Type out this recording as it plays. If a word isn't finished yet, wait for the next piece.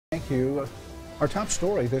you. Our top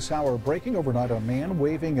story this hour, breaking overnight, a man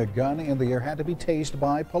waving a gun in the air had to be tased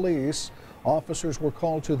by police. Officers were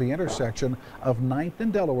called to the intersection of 9th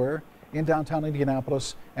and Delaware in downtown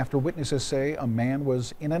Indianapolis after witnesses say a man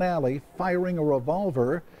was in an alley firing a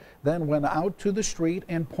revolver, then went out to the street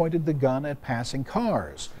and pointed the gun at passing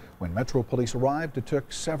cars. When Metro Police arrived, it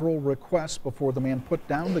took several requests before the man put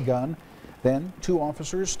down the gun. Then 2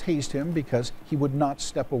 officers tased him because he would not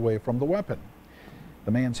step away from the weapon.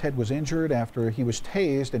 The man's head was injured after he was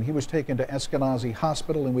tased, and he was taken to Eskenazi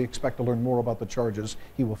Hospital, and we expect to learn more about the charges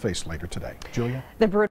he will face later today. Julia?